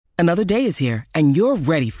Another day is here, and you're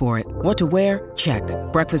ready for it. What to wear? Check.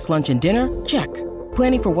 Breakfast, lunch, and dinner? Check.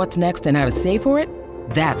 Planning for what's next and how to save for it?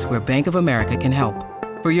 That's where Bank of America can help.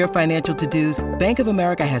 For your financial to-dos, Bank of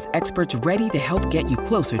America has experts ready to help get you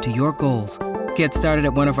closer to your goals. Get started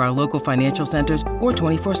at one of our local financial centers or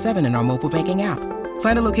 24/7 in our mobile banking app.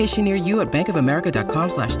 Find a location near you at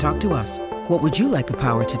bankofamerica.com/talktous. What would you like the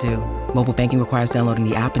power to do? Mobile banking requires downloading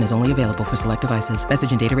the app and is only available for select devices.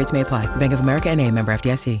 Message and data rates may apply. Bank of America N.A., member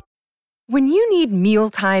FDIC. When you need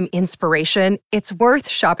mealtime inspiration, it's worth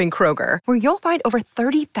shopping Kroger, where you'll find over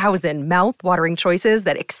 30,000 mouth-watering choices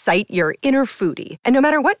that excite your inner foodie. And no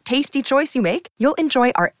matter what tasty choice you make, you'll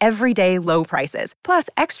enjoy our everyday low prices, plus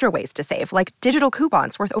extra ways to save, like digital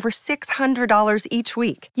coupons worth over $600 each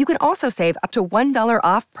week. You can also save up to $1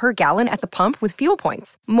 off per gallon at the pump with fuel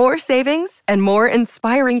points. More savings and more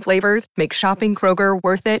inspiring flavors make shopping Kroger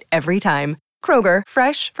worth it every time. Kroger,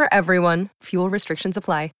 fresh for everyone. Fuel restrictions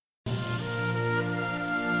apply.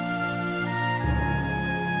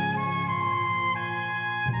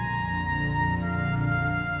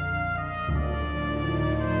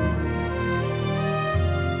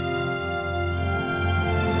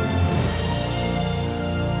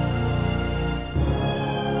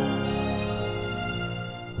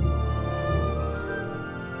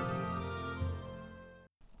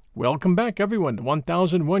 Welcome back, everyone, to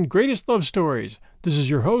 1001 Greatest Love Stories. This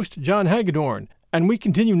is your host, John Hagedorn, and we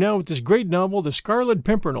continue now with this great novel, The Scarlet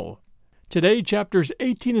Pimpernel. Today, chapters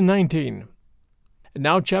 18 and 19. And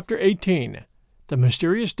now, chapter 18, The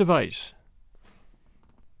Mysterious Device.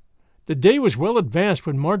 The day was well advanced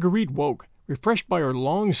when Marguerite woke, refreshed by her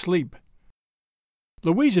long sleep.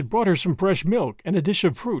 Louise had brought her some fresh milk and a dish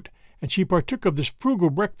of fruit, and she partook of this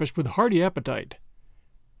frugal breakfast with hearty appetite.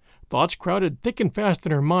 Thoughts crowded thick and fast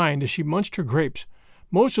in her mind as she munched her grapes.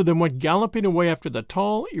 Most of them went galloping away after the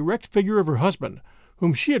tall, erect figure of her husband,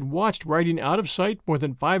 whom she had watched riding out of sight more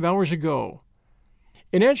than 5 hours ago.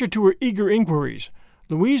 In answer to her eager inquiries,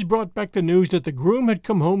 Louise brought back the news that the groom had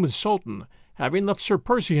come home with Sultan, having left Sir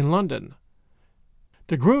Percy in London.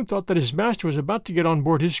 The groom thought that his master was about to get on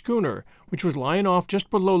board his schooner, which was lying off just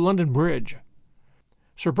below London Bridge.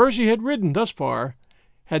 Sir Percy had ridden thus far,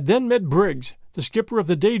 had then met Briggs, the skipper of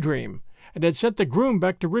the Daydream, and had sent the groom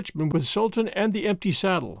back to Richmond with Sultan and the empty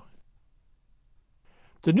saddle.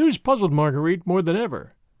 The news puzzled Marguerite more than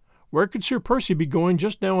ever. Where could Sir Percy be going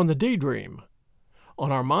just now on the Daydream?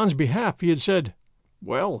 On Armand's behalf he had said,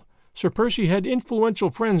 well, Sir Percy had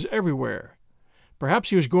influential friends everywhere.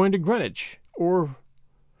 Perhaps he was going to Greenwich, or...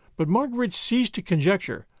 But Marguerite ceased to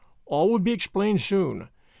conjecture. All would be explained soon.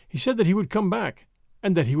 He said that he would come back,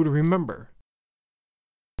 and that he would remember.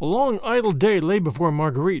 A long idle day lay before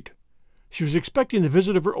Marguerite. She was expecting the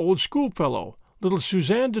visit of her old schoolfellow, little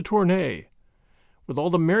Suzanne de Tournay. With all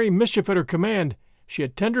the merry mischief at her command, she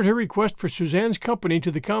had tendered her request for Suzanne's company to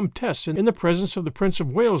the Comtesse in the presence of the Prince of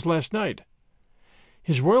Wales last night.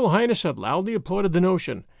 His Royal Highness had loudly applauded the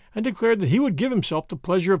notion, and declared that he would give himself the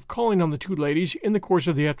pleasure of calling on the two ladies in the course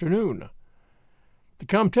of the afternoon. The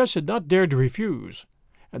Comtesse had not dared to refuse,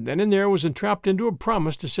 and then and there was entrapped into a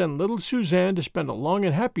promise to send little Suzanne to spend a long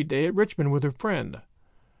and happy day at Richmond with her friend.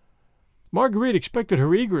 Marguerite expected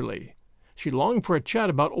her eagerly. She longed for a chat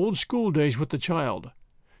about old school days with the child.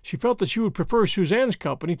 She felt that she would prefer Suzanne's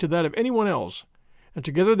company to that of anyone else, and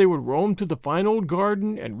together they would roam through the fine old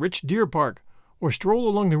garden and rich deer park, or stroll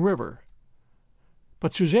along the river.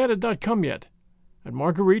 But Suzanne had not come yet, and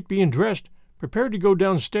Marguerite, being dressed, prepared to go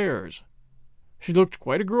downstairs. She looked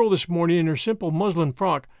quite a girl this morning in her simple muslin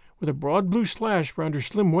frock, with a broad blue slash round her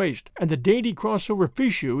slim waist, and the dainty crossover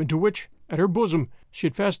fichu into which, at her bosom, she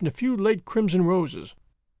had fastened a few late crimson roses.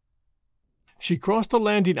 She crossed the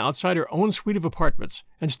landing outside her own suite of apartments,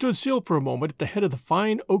 and stood still for a moment at the head of the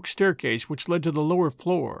fine oak staircase which led to the lower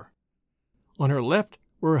floor. On her left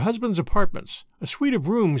were her husband's apartments, a suite of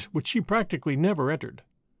rooms which she practically never entered.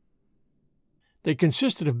 They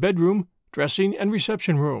consisted of bedroom, dressing, and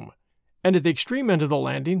reception room, and at the extreme end of the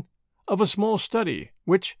landing, of a small study,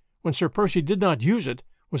 which, when Sir Percy did not use it,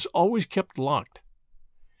 was always kept locked.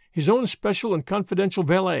 His own special and confidential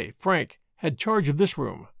valet, Frank, had charge of this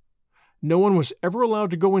room. No one was ever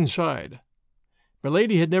allowed to go inside.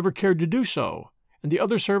 Milady had never cared to do so, and the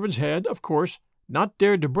other servants had, of course, not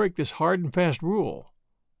dared to break this hard and fast rule.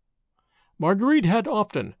 Marguerite had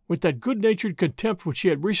often, with that good-natured contempt which she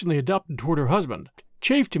had recently adopted toward her husband,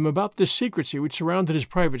 chaffed him about this secrecy which surrounded his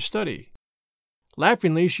private study.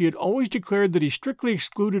 Laughingly, she had always declared that he strictly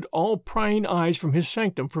excluded all prying eyes from his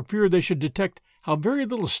sanctum for fear they should detect how very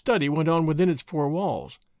little study went on within its four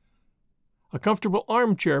walls. A comfortable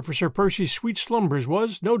armchair for Sir Percy's sweet slumbers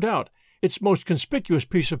was, no doubt, its most conspicuous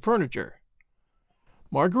piece of furniture.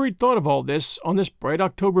 Marguerite thought of all this on this bright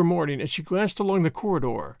October morning as she glanced along the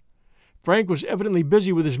corridor. Frank was evidently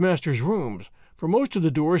busy with his master's rooms, for most of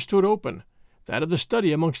the doors stood open, that of the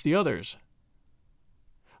study amongst the others.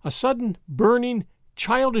 A sudden, burning,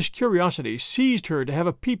 childish curiosity seized her to have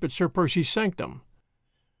a peep at Sir Percy's sanctum.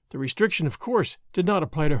 The restriction, of course, did not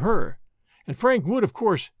apply to her, and Frank would, of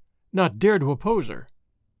course, not dare to oppose her.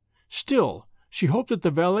 Still, she hoped that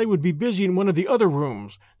the valet would be busy in one of the other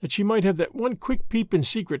rooms, that she might have that one quick peep in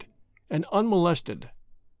secret and unmolested.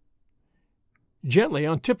 Gently,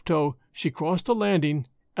 on tiptoe, she crossed the landing,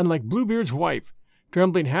 and like Bluebeard's wife,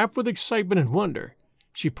 trembling half with excitement and wonder,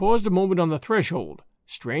 she paused a moment on the threshold,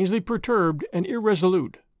 strangely perturbed and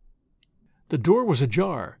irresolute. The door was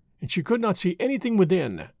ajar, and she could not see anything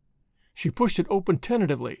within. She pushed it open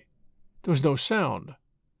tentatively. There was no sound.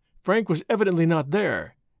 Frank was evidently not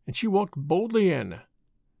there, and she walked boldly in.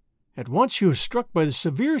 At once she was struck by the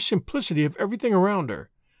severe simplicity of everything around her,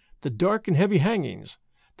 the dark and heavy hangings,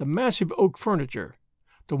 the massive oak furniture,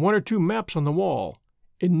 the one or two maps on the wall,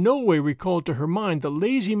 in no way recalled to her mind the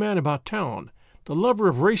lazy man about town, the lover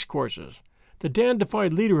of racecourses, the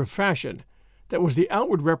dandified leader of fashion, that was the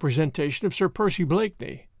outward representation of Sir Percy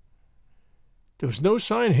Blakeney. There was no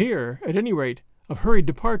sign here, at any rate, of hurried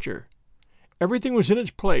departure. Everything was in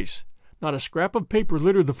its place. Not a scrap of paper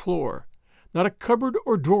littered the floor. Not a cupboard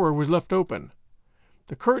or drawer was left open.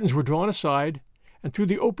 The curtains were drawn aside, and through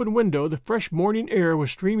the open window the fresh morning air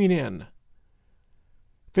was streaming in.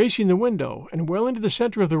 Facing the window, and well into the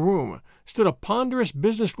center of the room, stood a ponderous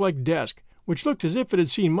business-like desk, which looked as if it had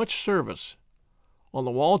seen much service. On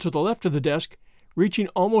the wall to the left of the desk, reaching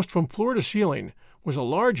almost from floor to ceiling, was a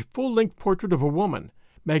large full-length portrait of a woman,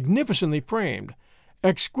 magnificently framed,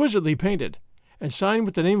 exquisitely painted, and signed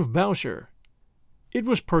with the name of Bourchier. It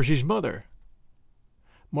was Percy's mother.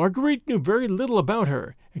 Marguerite knew very little about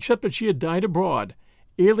her, except that she had died abroad,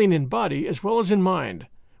 ailing in body as well as in mind,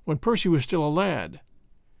 when Percy was still a lad.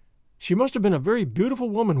 She must have been a very beautiful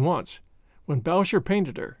woman once, when Bourchier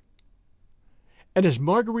painted her. And as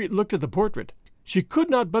Marguerite looked at the portrait, she could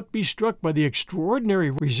not but be struck by the extraordinary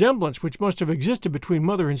resemblance which must have existed between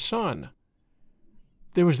mother and son.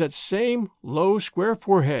 There was that same low, square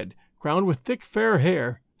forehead, crowned with thick, fair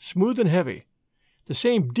hair, smooth and heavy, the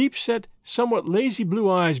same deep-set, somewhat lazy blue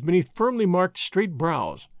eyes beneath firmly marked, straight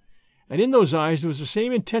brows, and in those eyes there was the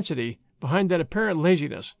same intensity behind that apparent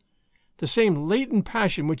laziness, the same latent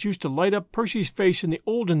passion which used to light up Percy's face in the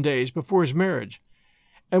olden days before his marriage,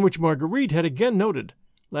 and which Marguerite had again noted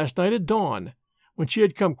last night at dawn, when she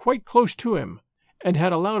had come quite close to him, and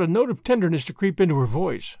had allowed a note of tenderness to creep into her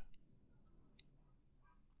voice.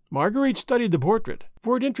 Marguerite studied the portrait,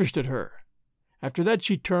 for it interested her. After that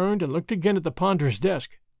she turned and looked again at the ponderous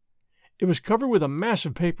desk. It was covered with a mass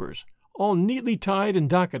of papers, all neatly tied and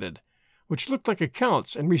docketed, which looked like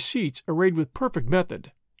accounts and receipts arrayed with perfect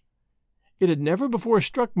method. It had never before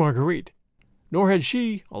struck Marguerite, nor had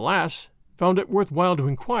she, alas, found it worth while to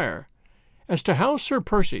inquire, as to how Sir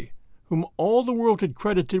Percy, whom all the world had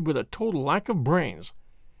credited with a total lack of brains,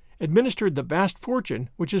 administered the vast fortune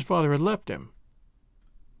which his father had left him.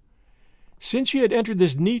 Since she had entered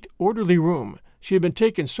this neat, orderly room, she had been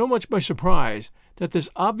taken so much by surprise that this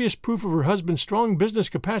obvious proof of her husband's strong business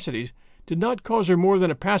capacities did not cause her more than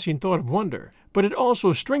a passing thought of wonder, but it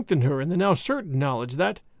also strengthened her in the now certain knowledge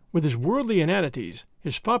that, with his worldly inanities,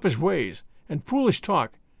 his foppish ways, and foolish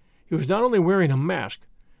talk, he was not only wearing a mask,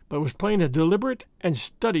 but was playing a deliberate and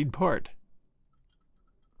studied part.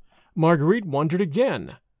 Marguerite wondered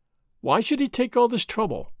again. Why should he take all this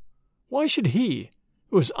trouble? Why should he,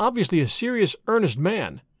 who was obviously a serious, earnest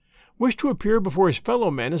man, wish to appear before his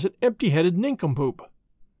fellow men as an empty-headed nincompoop?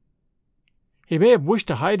 He may have wished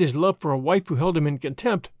to hide his love for a wife who held him in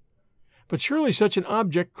contempt, but surely such an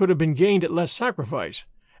object could have been gained at less sacrifice,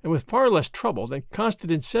 and with far less trouble than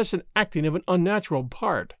constant incessant acting of an unnatural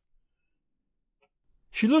part.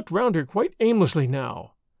 She looked round her quite aimlessly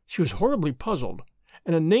now. She was horribly puzzled,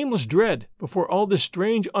 and a nameless dread before all this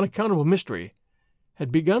strange, unaccountable mystery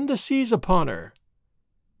had begun to seize upon her.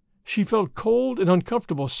 She felt cold and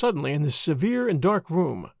uncomfortable suddenly in this severe and dark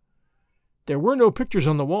room. There were no pictures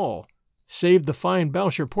on the wall, save the fine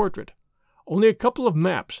Bourchier portrait, only a couple of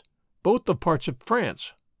maps, both of parts of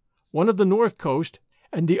France, one of the north coast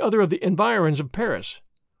and the other of the environs of Paris.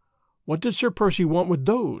 What did Sir Percy want with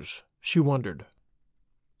those? She wondered.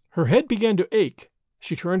 Her head began to ache.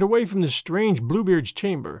 She turned away from this strange Bluebeard's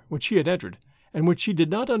chamber, which she had entered, and which she did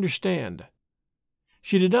not understand.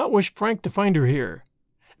 She did not wish Frank to find her here,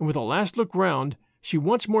 and with a last look round, she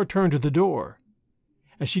once more turned to the door.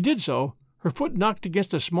 As she did so, her foot knocked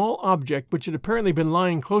against a small object which had apparently been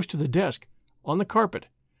lying close to the desk, on the carpet,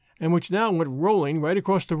 and which now went rolling right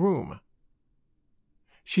across the room.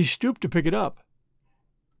 She stooped to pick it up.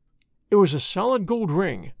 It was a solid gold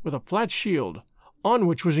ring with a flat shield, on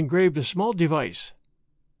which was engraved a small device.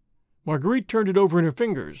 Marguerite turned it over in her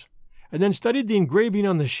fingers, and then studied the engraving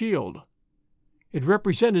on the shield. It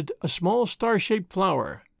represented a small star-shaped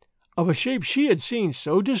flower, of a shape she had seen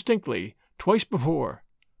so distinctly twice before,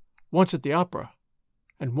 once at the opera,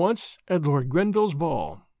 and once at Lord Grenville's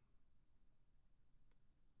ball.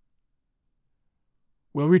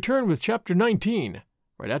 We'll return with Chapter 19,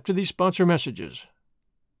 right after these sponsor messages.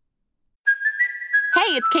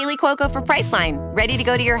 Hey, it's Kaylee Cuoco for Priceline. Ready to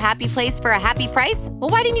go to your happy place for a happy price? Well,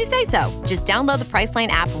 why didn't you say so? Just download the Priceline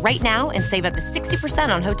app right now and save up to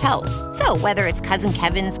 60% on hotels. So whether it's Cousin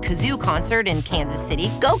Kevin's Kazoo Concert in Kansas City,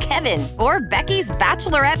 go Kevin, or Becky's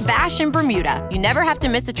Bachelorette Bash in Bermuda, you never have to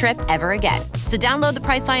miss a trip ever again. So download the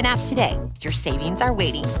Priceline app today. Your savings are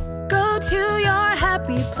waiting. Go to your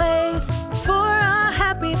happy place for a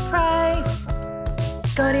happy price.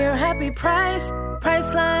 Go to your happy price,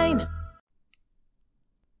 Priceline.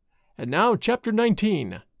 And now, Chapter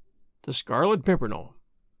 19, The Scarlet Pimpernel.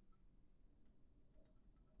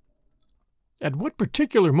 At what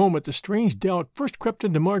particular moment the strange doubt first crept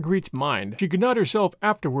into Marguerite's mind, she could not herself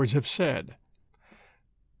afterwards have said.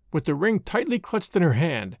 With the ring tightly clutched in her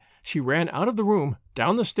hand, she ran out of the room,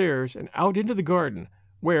 down the stairs, and out into the garden,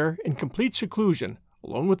 where, in complete seclusion,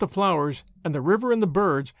 alone with the flowers and the river and the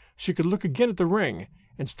birds, she could look again at the ring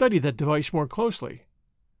and study that device more closely.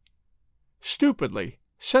 Stupidly,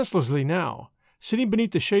 senselessly now, sitting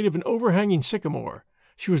beneath the shade of an overhanging sycamore,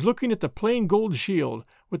 she was looking at the plain gold shield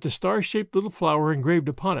with the star-shaped little flower engraved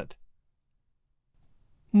upon it.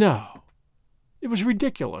 No, it was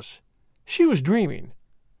ridiculous. She was dreaming.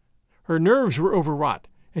 Her nerves were overwrought,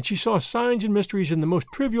 and she saw signs and mysteries in the most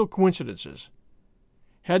trivial coincidences.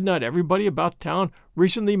 Had not everybody about town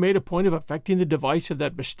recently made a point of affecting the device of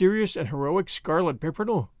that mysterious and heroic Scarlet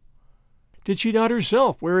Pimpernel? Did she not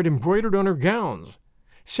herself wear it embroidered on her gowns,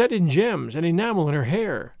 set in gems and enamel in her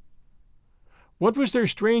hair? What was there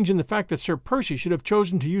strange in the fact that Sir Percy should have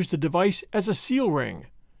chosen to use the device as a seal ring?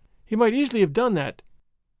 He might easily have done that.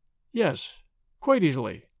 Yes, quite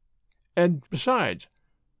easily. And besides,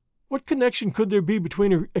 what connection could there be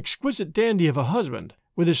between her exquisite dandy of a husband,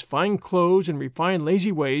 with his fine clothes and refined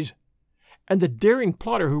lazy ways, and the daring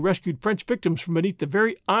plotter who rescued French victims from beneath the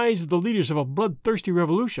very eyes of the leaders of a bloodthirsty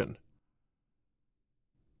revolution?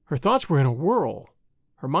 Her thoughts were in a whirl,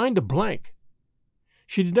 her mind a blank.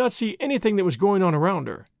 She did not see anything that was going on around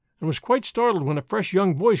her, and was quite startled when a fresh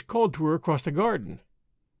young voice called to her across the garden.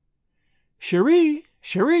 "Chérie,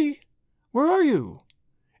 chérie, where are you?"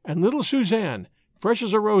 And little Suzanne, fresh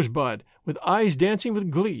as a rosebud, with eyes dancing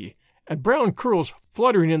with glee, and brown curls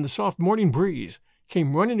fluttering in the soft morning breeze,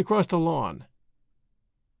 came running across the lawn.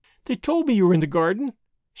 "They told me you were in the garden,"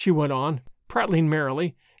 she went on, prattling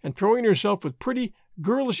merrily, and throwing herself with pretty,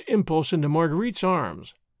 girlish impulse into Marguerite's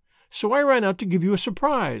arms. "So I ran out to give you a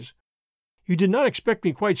surprise. You did not expect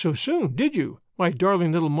me quite so soon, did you, my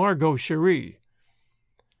darling little Margot chérie?"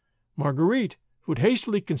 Marguerite, who had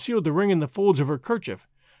hastily concealed the ring in the folds of her kerchief,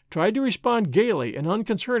 tried to respond gaily and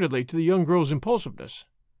unconcernedly to the young girl's impulsiveness.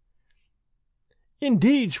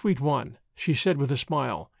 "Indeed, sweet one," she said with a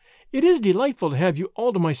smile, "it is delightful to have you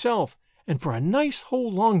all to myself, and for a nice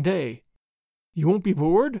whole long day. You won't be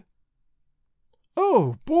bored?"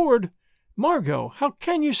 "Oh, bored? Margot, how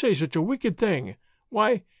can you say such a wicked thing?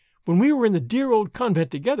 Why, when we were in the dear old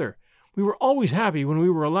convent together, we were always happy when we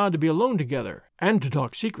were allowed to be alone together, and to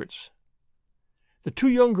talk secrets." The two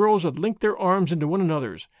young girls had linked their arms into one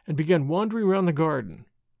another's, and began wandering round the garden.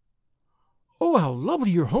 "Oh, how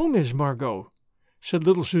lovely your home is, Margot," said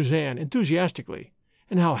little Suzanne enthusiastically,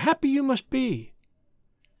 "and how happy you must be."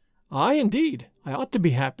 "Aye, indeed, I ought to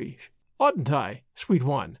be happy, oughtn't I, sweet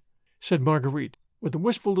one?" said Marguerite, with a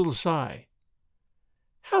wistful little sigh.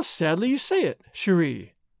 "How sadly you say it,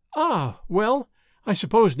 chérie. Ah, well, I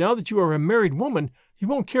suppose now that you are a married woman, you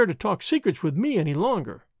won't care to talk secrets with me any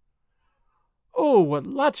longer." "Oh, what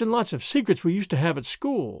lots and lots of secrets we used to have at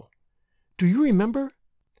school. Do you remember?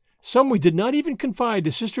 Some we did not even confide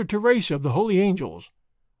to Sister Teresa of the Holy Angels,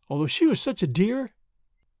 although she was such a dear."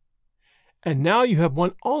 "And now you have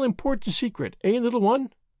one all-important secret, eh, little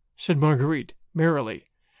one?" said Marguerite, merrily,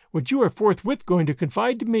 "which you are forthwith going to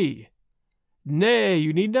confide to me. Nay,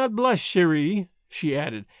 you need not blush, chérie," she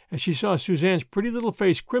added, as she saw Suzanne's pretty little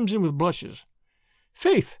face crimson with blushes.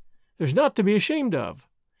 "Faith, there's naught to be ashamed of.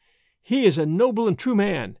 He is a noble and true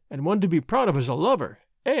man, and one to be proud of as a lover,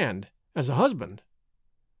 and as a husband."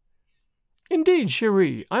 "Indeed,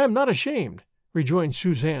 chérie, I am not ashamed," rejoined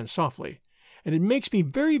Suzanne softly, "and it makes me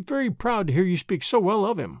very, very proud to hear you speak so well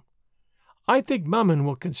of him. I think Maman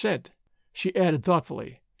will consent," she added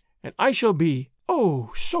thoughtfully, "and I shall be,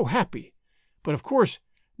 oh, so happy. But of course,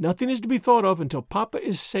 nothing is to be thought of until Papa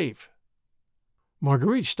is safe."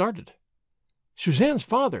 Marguerite started. Suzanne's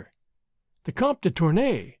father, the Comte de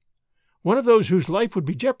Tournay, one of those whose life would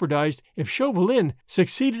be jeopardized if Chauvelin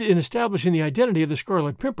succeeded in establishing the identity of the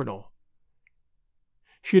Scarlet Pimpernel.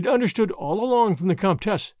 She had understood all along from the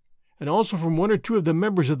Comtesse, and also from one or two of the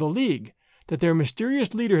members of the League, that their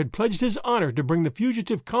mysterious leader had pledged his honor to bring the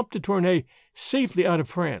fugitive Comte de Tournay safely out of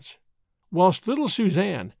France, whilst little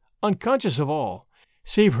Suzanne, unconscious of all,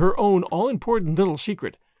 save her own all-important little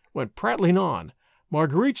secret, went prattling on.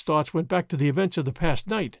 Marguerite's thoughts went back to the events of the past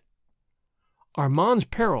night. Armand's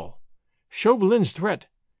peril, Chauvelin's threat,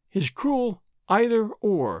 his cruel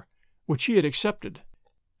either-or, which she had accepted,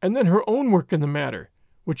 and then her own work in the matter,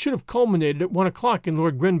 which should have culminated at 1 o'clock in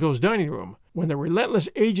Lord Grenville's dining-room, when the relentless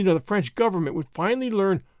agent of the French government would finally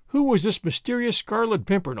learn who was this mysterious Scarlet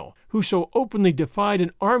Pimpernel, who so openly defied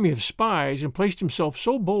an army of spies and placed himself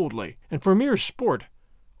so boldly, and for mere sport,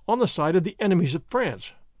 on the side of the enemies of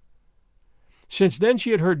France. Since then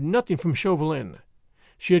she had heard nothing from Chauvelin.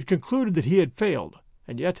 She had concluded that he had failed,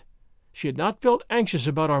 and yet she had not felt anxious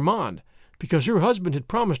about Armand, because her husband had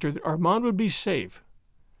promised her that Armand would be safe.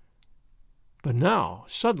 But now,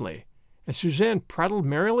 suddenly, as Suzanne prattled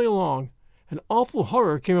merrily along, an awful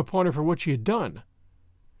horror came upon her for what she had done.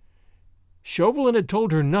 Chauvelin had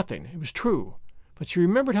told her nothing, it was true, but she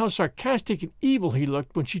remembered how sarcastic and evil he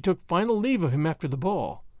looked when she took final leave of him after the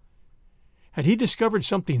ball. Had he discovered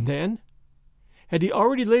something then? Had he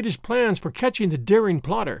already laid his plans for catching the daring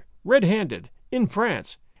plotter, red-handed, in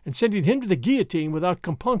France, and sending him to the guillotine without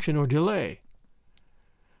compunction or delay?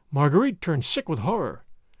 Marguerite turned sick with horror,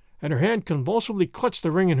 and her hand convulsively clutched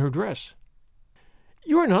the ring in her dress.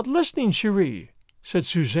 "You are not listening, Cherie," said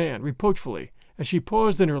Suzanne reproachfully, as she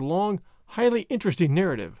paused in her long, highly interesting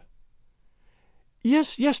narrative.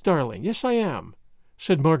 "Yes, yes, darling, yes I am,"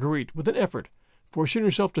 said Marguerite with an effort, forcing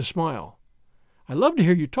herself to smile. "I love to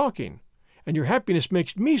hear you talking, and your happiness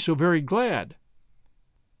makes me so very glad.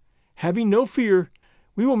 Having no fear,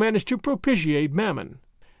 we will manage to propitiate Mammon.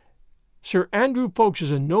 Sir Andrew Ffoulkes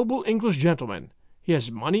is a noble English gentleman. He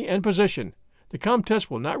has money and position. The Comtesse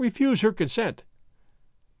will not refuse her consent.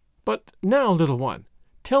 But now, little one,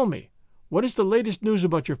 tell me, what is the latest news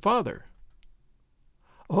about your father?"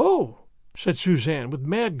 "Oh," said Suzanne with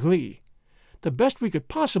mad glee, "the best we could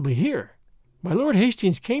possibly hear. My Lord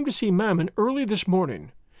Hastings came to see Mammon early this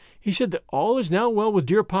morning. He said that all is now well with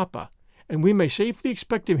dear Papa, and we may safely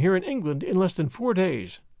expect him here in England in less than 4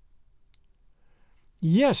 days."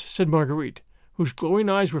 "Yes," said Marguerite, whose glowing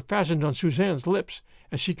eyes were fastened on Suzanne's lips,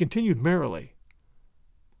 as she continued merrily.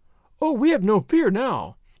 "Oh, we have no fear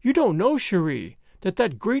now. You don't know, Cherie,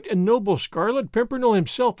 that great and noble Scarlet Pimpernel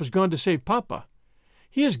himself has gone to save Papa.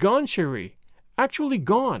 He is gone, Cherie, actually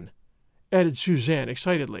gone," added Suzanne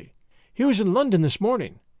excitedly. "He was in London this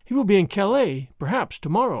morning. He will be in Calais, perhaps,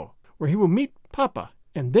 tomorrow, where he will meet Papa,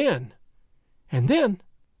 and then...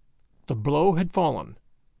 The blow had fallen.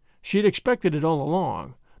 She had expected it all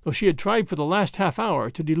along, though she had tried for the last half-hour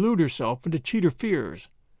to delude herself and to cheat her fears.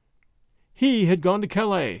 He had gone to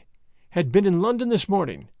Calais, had been in London this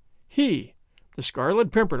morning. He, the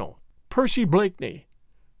Scarlet Pimpernel, Percy Blakeney,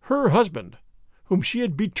 her husband, whom she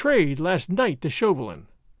had betrayed last night to Chauvelin.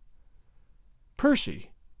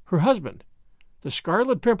 Percy, her husband, the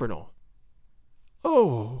Scarlet Pimpernel.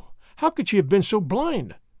 Oh, how could she have been so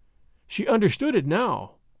blind? She understood it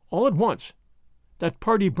now, all at once. That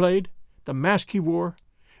part he played, the mask he wore,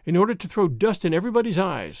 in order to throw dust in everybody's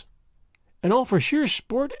eyes. And all for sheer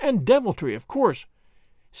sport and deviltry, of course,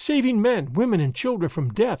 saving men, women, and children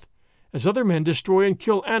from death, as other men destroy and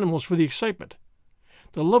kill animals for the excitement.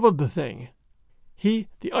 The love of the thing. He,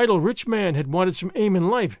 the idle rich man, had wanted some aim in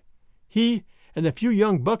life. He, and the few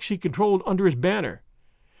young bucks he controlled under his banner,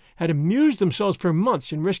 had amused themselves for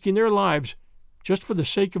months in risking their lives just for the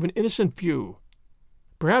sake of an innocent few.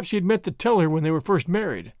 Perhaps he had meant to tell her when they were first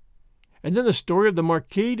married. And then the story of the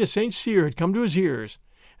Marquis de St. Cyr had come to his ears,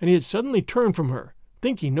 and he had suddenly turned from her,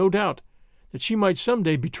 thinking, no doubt, that she might some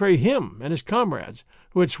day betray him and his comrades,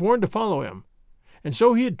 who had sworn to follow him. And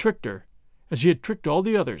so he had tricked her, as he had tricked all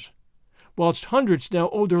the others, whilst hundreds now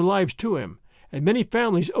owed their lives to him, and many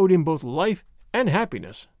families owed him both life and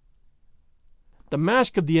happiness. The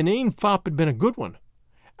mask of the inane fop had been a good one,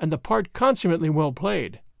 and the part consummately well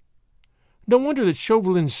played. No wonder that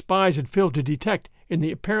Chauvelin's spies had failed to detect, in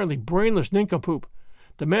the apparently brainless nincompoop,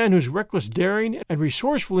 the man whose reckless daring and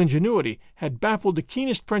resourceful ingenuity had baffled the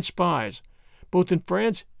keenest French spies, both in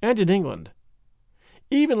France and in England.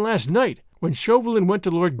 Even last night, when Chauvelin went to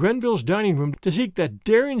Lord Grenville's dining room to seek that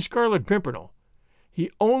daring Scarlet Pimpernel, he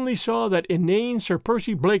only saw that inane Sir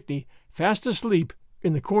Percy Blakeney fast asleep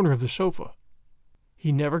in the corner of the sofa.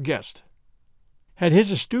 He never guessed. Had his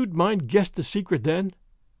astute mind guessed the secret then?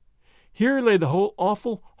 Here lay the whole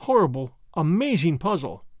awful, horrible, amazing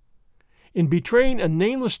puzzle. In betraying a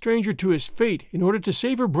nameless stranger to his fate in order to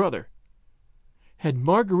save her brother, had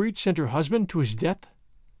Marguerite sent her husband to his death?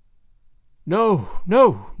 No,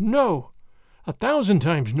 no, no! 1,000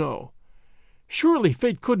 times no! Surely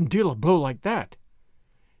fate couldn't deal a blow like that.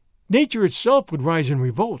 Nature itself would rise in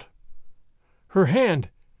revolt. Her hand,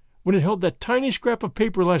 when it held that tiny scrap of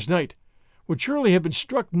paper last night, would surely have been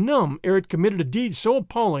struck numb ere it committed a deed so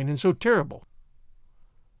appalling and so terrible.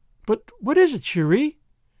 "But what is it, chérie?"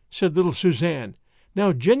 said little Suzanne,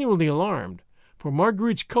 now genuinely alarmed, for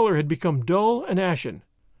Marguerite's color had become dull and ashen.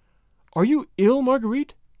 "Are you ill,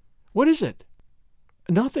 Marguerite? What is it?"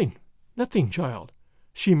 "Nothing, nothing, child,"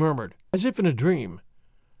 she murmured, as if in a dream.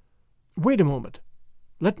 "Wait a moment.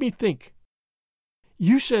 Let me think.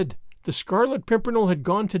 You said the Scarlet Pimpernel had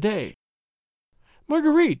gone today."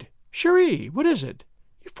 "Marguerite! Chérie! What is it?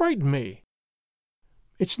 You frighten me."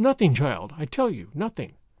 "It's nothing, child, I tell you,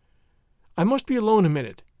 nothing. I must be alone a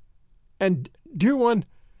minute. And, dear one,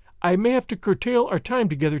 I may have to curtail our time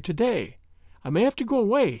together today. I may have to go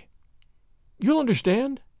away. You'll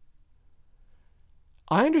understand?"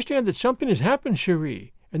 "I understand that something has happened,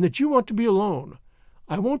 chérie, and that you want to be alone.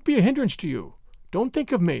 I won't be a hindrance to you. Don't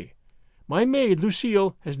think of me. My maid,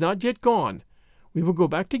 Lucille, has not yet gone. We will go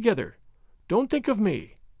back together. Don't think of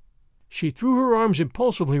me." She threw her arms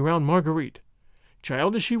impulsively round Marguerite.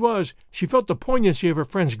 Child as she was, she felt the poignancy of her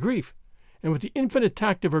friend's grief, and with the infinite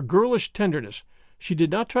tact of her girlish tenderness, she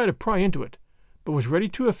did not try to pry into it, but was ready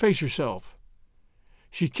to efface herself.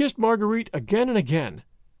 She kissed Marguerite again and again,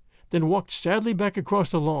 then walked sadly back across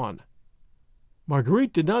the lawn.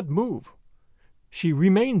 Marguerite did not move. She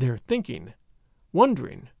remained there thinking,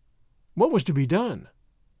 wondering, what was to be done.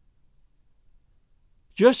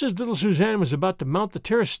 Just as little Suzanne was about to mount the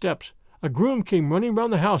terrace steps, a groom came running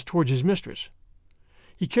round the house towards his mistress.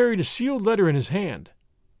 He carried a sealed letter in his hand.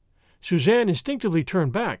 Suzanne instinctively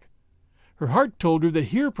turned back. Her heart told her that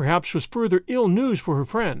here perhaps was further ill news for her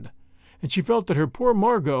friend, and she felt that her poor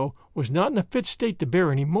Margot was not in a fit state to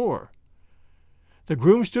bear any more. The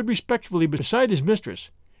groom stood respectfully beside his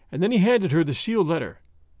mistress, and then he handed her the sealed letter.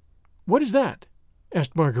 "What is that?"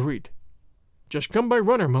 asked Marguerite. "Just come by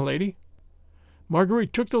runner, my lady."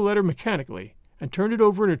 Marguerite took the letter mechanically and turned it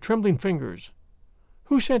over in her trembling fingers.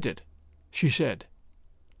 "Who sent it?" she said.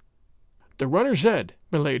 "The runner said,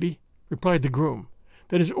 my lady," replied the groom,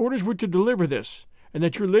 "that his orders were to deliver this, and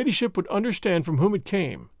that your ladyship would understand from whom it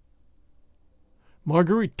came."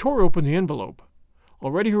 Marguerite tore open the envelope.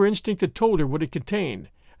 Already her instinct had told her what it contained,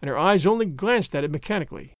 and her eyes only glanced at it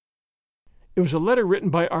mechanically. It was a letter written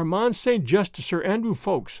by Armand St. Just to Sir Andrew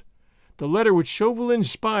Ffoulkes, the letter which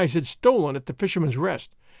Chauvelin's spies had stolen at the Fisherman's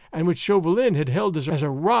Rest, and which Chauvelin had held as a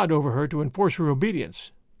rod over her to enforce her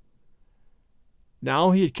obedience.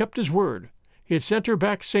 Now he had kept his word. He had sent her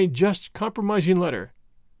back St. Just's compromising letter,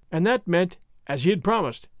 and that meant, as he had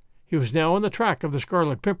promised, he was now on the track of the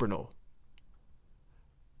Scarlet Pimpernel.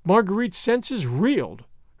 Marguerite's senses reeled.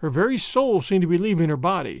 Her very soul seemed to be leaving her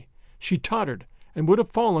body. She tottered, and would have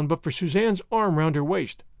fallen but for Suzanne's arm round her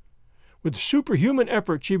waist. With superhuman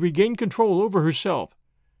effort she regained control over herself.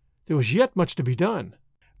 There was yet much to be done.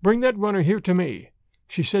 "Bring that runner here to me,"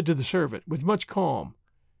 she said to the servant, with much calm.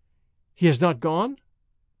 "He has not gone?"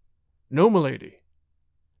 "No, milady."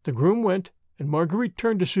 The groom went, and Marguerite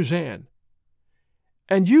turned to Suzanne.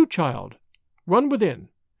 "And you, child, run within.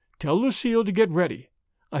 Tell Lucille to get ready.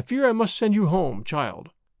 I fear I must send you home, child.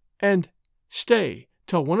 And, stay,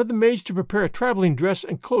 tell one of the maids to prepare a traveling dress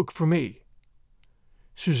and cloak for me."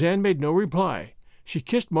 Suzanne made no reply. She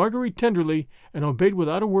kissed Marguerite tenderly and obeyed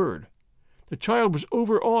without a word. The child was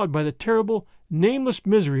overawed by the terrible, nameless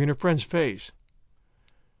misery in her friend's face.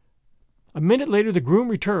 A minute later the groom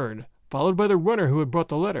returned, followed by the runner who had brought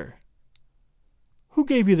the letter. "Who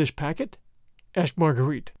gave you this packet?" asked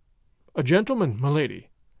Marguerite. "A gentleman, my lady,"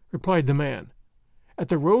 replied the man, "at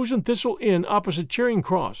the Rose and Thistle Inn opposite Charing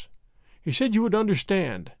Cross. He said you would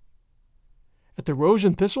understand." "At the Rose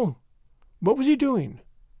and Thistle? What was he doing?"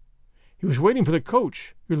 "He was waiting for the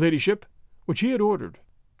coach, your ladyship, which he had ordered."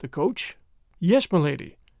 "The coach?" "Yes, my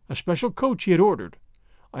lady, a special coach he had ordered.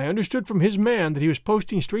 I understood from his man that he was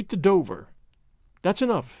posting straight to Dover. That's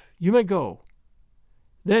enough. You may go."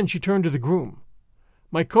 Then she turned to the groom.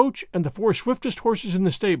 "My coach and the 4 swiftest horses in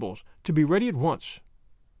the stables, to be ready at once."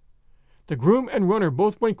 The groom and runner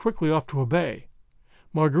both went quickly off to obey.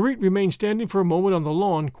 Marguerite remained standing for a moment on the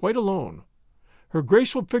lawn, quite alone. Her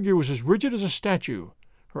graceful figure was as rigid as a statue.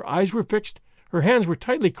 Her eyes were fixed, her hands were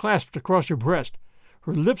tightly clasped across her breast,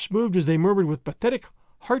 her lips moved as they murmured with pathetic,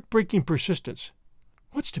 heart-breaking persistence.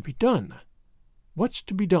 What's to be done? What's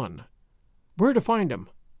to be done? Where to find him?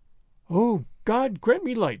 Oh, God, grant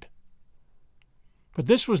me light. But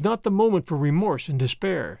this was not the moment for remorse and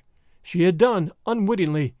despair. She had done,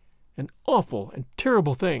 unwittingly, an awful and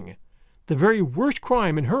terrible thing, the very worst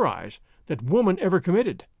crime in her eyes that woman ever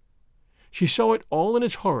committed. She saw it all in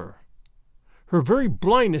its horror. Her very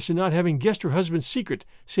blindness in not having guessed her husband's secret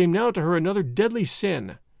seemed now to her another deadly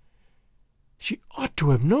sin. She ought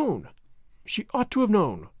to have known. She ought to have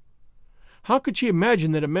known. How could she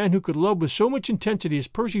imagine that a man who could love with so much intensity as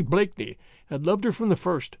Percy Blakeney had loved her from the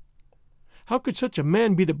first? How could such a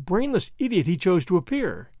man be the brainless idiot he chose to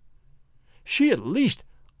appear? She, at least,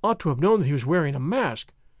 ought to have known that he was wearing a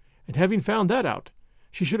mask, and having found that out,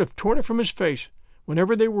 she should have torn it from his face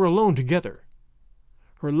whenever they were alone together.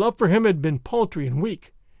 Her love for him had been paltry and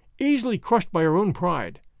weak, easily crushed by her own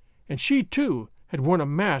pride, and she, too, had worn a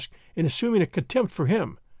mask in assuming a contempt for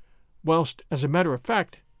him, whilst, as a matter of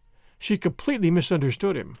fact, she completely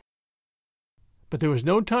misunderstood him. But there was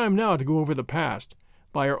no time now to go over the past.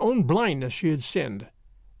 By her own blindness she had sinned.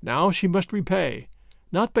 Now she must repay,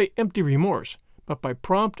 not by empty remorse, but by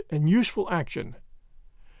prompt and useful action.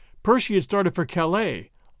 Percy had started for Calais,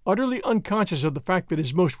 utterly unconscious of the fact that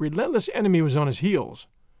his most relentless enemy was on his heels.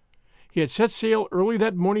 He had set sail early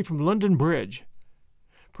that morning from London Bridge.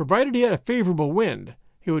 Provided he had a favorable wind,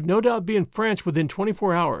 he would no doubt be in France within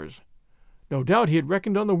 24 hours. No doubt he had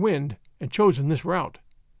reckoned on the wind and chosen this route.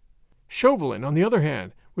 Chauvelin, on the other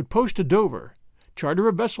hand, would post to Dover, charter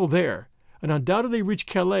a vessel there, and undoubtedly reach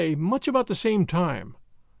Calais much about the same time.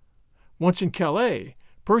 Once in Calais,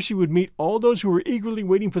 Percy would meet all those who were eagerly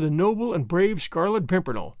waiting for the noble and brave Scarlet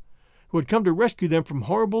Pimpernel, who had come to rescue them from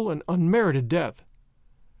horrible and unmerited death.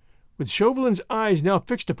 With Chauvelin's eyes now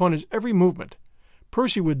fixed upon his every movement,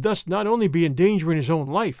 Percy would thus not only be in danger in his own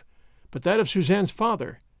life, but that of Suzanne's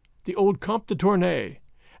father, the old Comte de Tournay,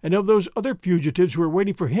 and of those other fugitives who were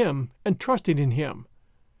waiting for him and trusting in him.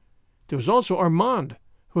 There was also Armand,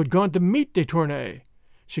 who had gone to meet de Tournay,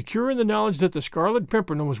 secure in the knowledge that the Scarlet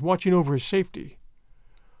Pimpernel was watching over his safety.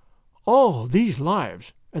 All these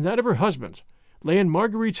lives, and that of her husband's, lay in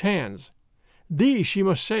Marguerite's hands. These she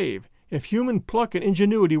must save, if human pluck and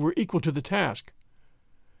ingenuity were equal to the task.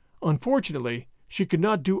 Unfortunately, she could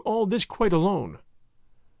not do all this quite alone.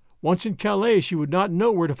 Once in Calais she would not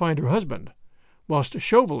know where to find her husband, whilst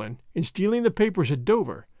Chauvelin, in stealing the papers at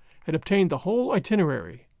Dover, had obtained the whole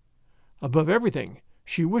itinerary. Above everything,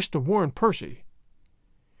 she wished to warn Percy.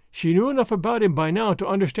 She knew enough about him by now to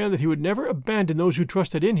understand that he would never abandon those who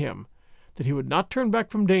trusted in him, that he would not turn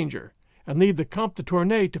back from danger, and leave the Comte de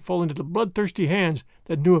Tournay to fall into the bloodthirsty hands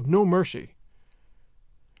that knew of no mercy.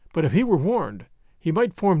 But if he were warned, he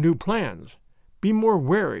might form new plans, be more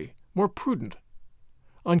wary, more prudent.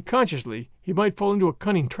 Unconsciously, he might fall into a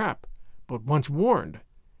cunning trap, but once warned,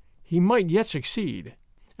 he might yet succeed.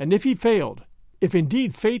 And if he failed, if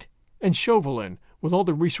indeed fate and Chauvelin, with all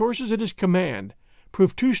the resources at his command,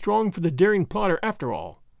 proved too strong for the daring plotter after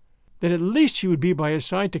all, then at least she would be by his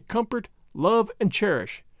side to comfort, love, and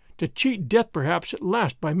cherish, to cheat death perhaps at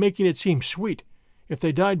last by making it seem sweet, if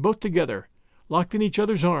they died both together, locked in each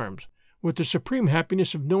other's arms, with the supreme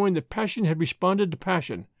happiness of knowing that passion had responded to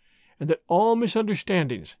passion, and that all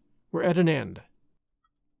misunderstandings were at an end.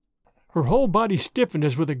 Her whole body stiffened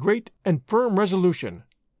as with a great and firm resolution.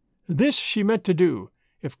 This she meant to do,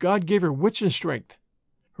 if God gave her wits and strength.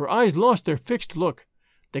 Her eyes lost their fixed look.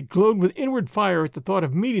 They glowed with inward fire at the thought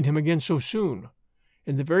of meeting him again so soon.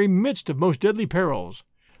 In the very midst of most deadly perils,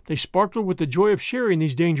 they sparkled with the joy of sharing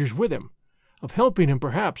these dangers with him, of helping him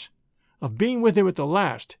perhaps, of being with him at the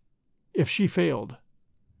last, if she failed.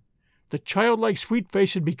 The childlike sweet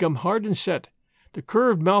face had become hard and set. The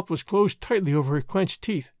curved mouth was closed tightly over her clenched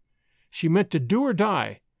teeth. She meant to do or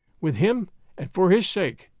die, with him and for his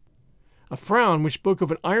sake. A frown which spoke of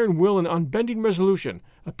an iron will and unbending resolution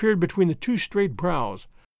appeared between the two straight brows.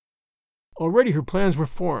 Already her plans were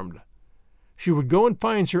formed. She would go and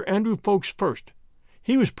find Sir Andrew Ffoulkes first.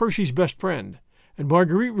 He was Percy's best friend, and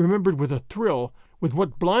Marguerite remembered with a thrill with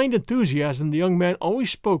what blind enthusiasm the young man always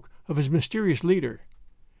spoke of his mysterious leader.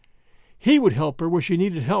 He would help her where she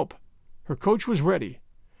needed help. Her coach was ready.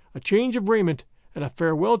 A change of raiment and a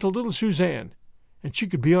farewell to little Suzanne, and she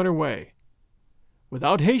could be on her way.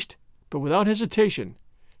 Without haste, but without hesitation,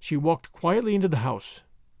 she walked quietly into the house.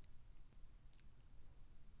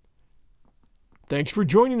 Thanks for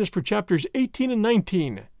joining us for chapters 18 and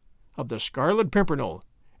 19 of The Scarlet Pimpernel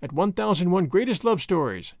at 1001 Greatest Love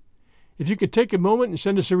Stories. If you could take a moment and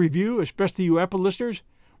send us a review, especially you Apple listeners,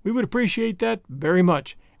 we would appreciate that very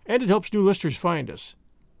much, and it helps new listeners find us.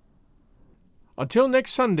 Until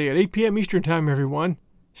next Sunday at 8 p.m. Eastern Time, everyone,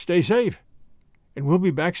 stay safe, and we'll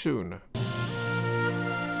be back soon.